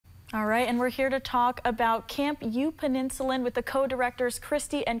All right, and we're here to talk about Camp UPeninsulin with the co-directors,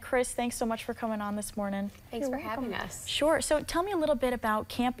 Christy and Chris. Thanks so much for coming on this morning. Thanks for having us. Sure. So tell me a little bit about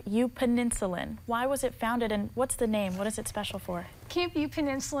Camp UPeninsulin. Why was it founded and what's the name? What is it special for? Camp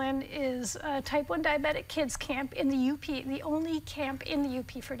UPeninsulin is a type 1 diabetic kids camp in the UP, the only camp in the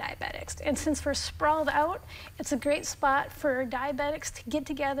UP for diabetics. And since we're sprawled out, it's a great spot for diabetics to get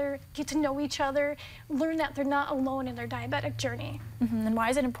together, get to know each other, learn that they're not alone in their diabetic journey. And why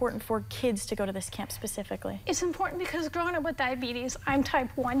is it important for kids to go to this camp specifically? It's important because growing up with diabetes, I'm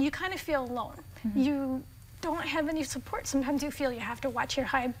type 1, you kind of feel alone. You don't have any support. Sometimes you feel you have to watch your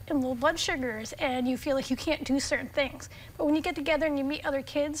high and low blood sugars and you feel like you can't do certain things. But when you get together and you meet other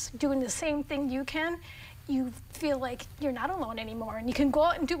kids doing the same thing you can, you feel like you're not alone anymore, and you can go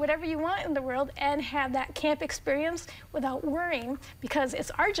out and do whatever you want in the world and have that camp experience without worrying, because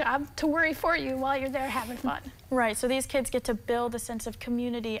it's our job to worry for you while you're there having fun. Right, so these kids get to build a sense of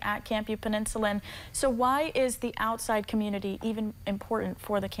community at Camp UPeninsulin. So why is the outside community even important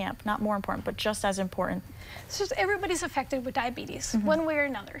for the camp? Not more important, but just as important. It's just everybody's affected with diabetes, one way or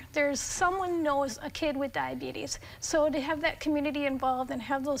another. There's someone knows a kid with diabetes. So to have that community involved and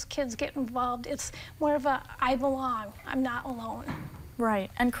have those kids get involved, it's more of a I belong, I'm not alone.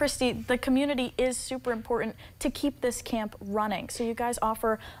 Right, and Christy, the community is super important to keep this camp running. So you guys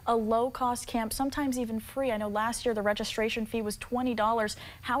offer a low-cost camp, sometimes even free. I know last year the registration fee was $20.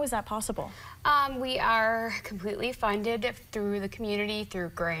 How is that possible? We are completely funded through the community, through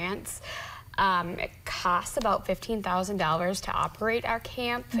grants. It costs about $15,000 to operate our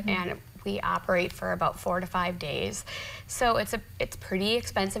camp, and we operate for about 4 to 5 days. So it's pretty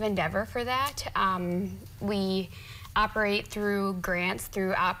expensive endeavor for that. We operate through grants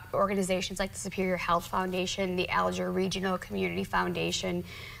through organizations like the Superior Health Foundation, the Alger Regional Community Foundation,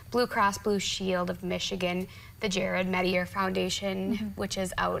 Blue Cross Blue Shield of Michigan, the Jared Medier Foundation, which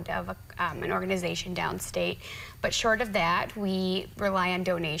is out of an organization downstate. But short of that, we rely on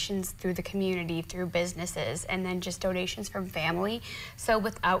donations through the community, through businesses, and then just donations from family. So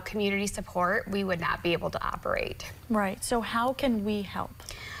without community support, we would not be able to operate. Right, so how can we help?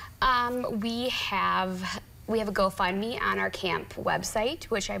 We have a GoFundMe on our camp website,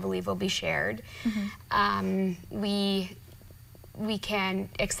 which I believe will be shared. We can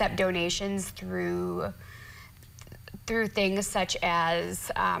accept donations through things such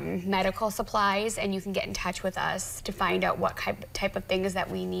as medical supplies, and you can get in touch with us to find out what type of things that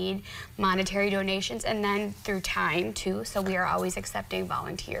we need, monetary donations, and then through time too, so we are always accepting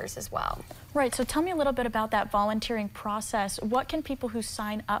volunteers as well. Right, so tell me a little bit about that volunteering process. What can people who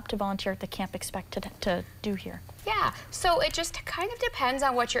sign up to volunteer at the camp expect to do here? Yeah, so it just kind of depends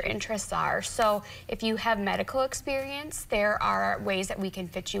on what your interests are. So if you have medical experience, there are ways that we can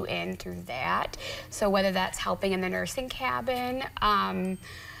fit you in through that. So whether that's helping in the nursing cabin,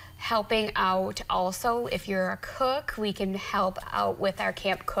 helping out also if you're a cook, we can help out with our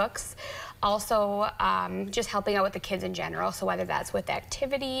camp cooks. Also, just helping out with the kids in general, so whether that's with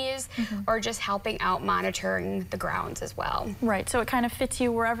activities or just helping out monitoring the grounds as well. Right, so it kind of fits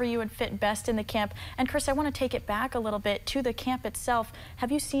you wherever you would fit best in the camp. And Chris, I want to take it back a little bit to the camp itself.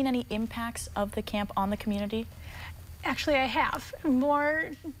 Have you seen any impacts of the camp on the community? Actually, I have.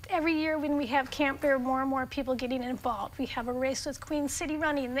 Every year when we have camp, there are more and more people getting involved. We have a race with Queen City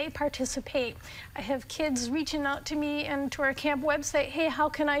Running, they participate. I have kids reaching out to me and to our camp website, hey, how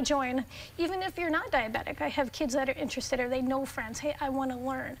can I join? Even if you're not diabetic, I have kids that are interested or they know friends, hey, I want to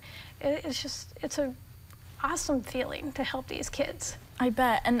learn. It's an awesome feeling to help these kids. I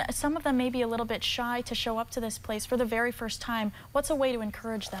bet, and some of them may be a little bit shy to show up to this place for the very first time. What's a way to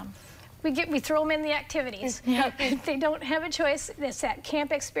encourage them? We throw them in the activities. If they don't have a choice, it's that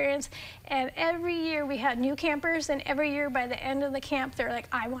camp experience. And every year we have new campers, and every year by the end of the camp, they're like,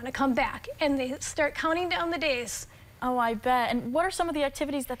 I want to come back. And they start counting down the days. Oh, I bet. And what are some of the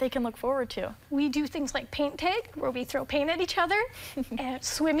activities that they can look forward to? We do things like paint tag, where we throw paint at each other, and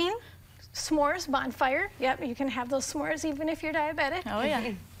swimming, s'mores, bonfire. Yep, you can have those s'mores even if you're diabetic. Oh,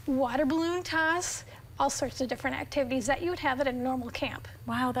 yeah. Water balloon toss. All sorts of different activities that you would have at a normal camp.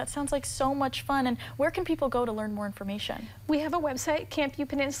 Wow, that sounds like so much fun. And where can people go to learn more information? We have a website,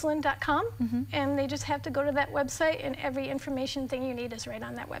 campupeninsulin.com, and they just have to go to that website, and every information thing you need is right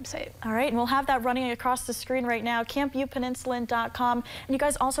on that website. All right, and we'll have that running across the screen right now, campupeninsulin.com. And you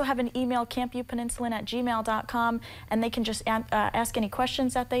guys also have an email, campupeninsulin@gmail.com, and they can just ask any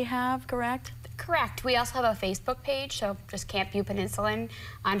questions that they have, correct? Correct. We also have a Facebook page, so just Camp UPeninsulin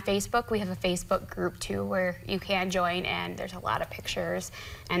on Facebook. We have a Facebook group too where you can join, and there's a lot of pictures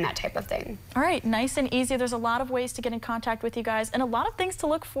and that type of thing. All right, nice and easy. There's a lot of ways to get in contact with you guys and a lot of things to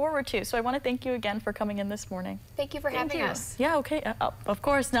look forward to. So I want to thank you again for coming in this morning. Thank you for having us. Yeah, okay. Of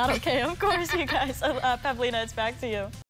course, not okay. Of course, you guys. Pavlina, it's back to you.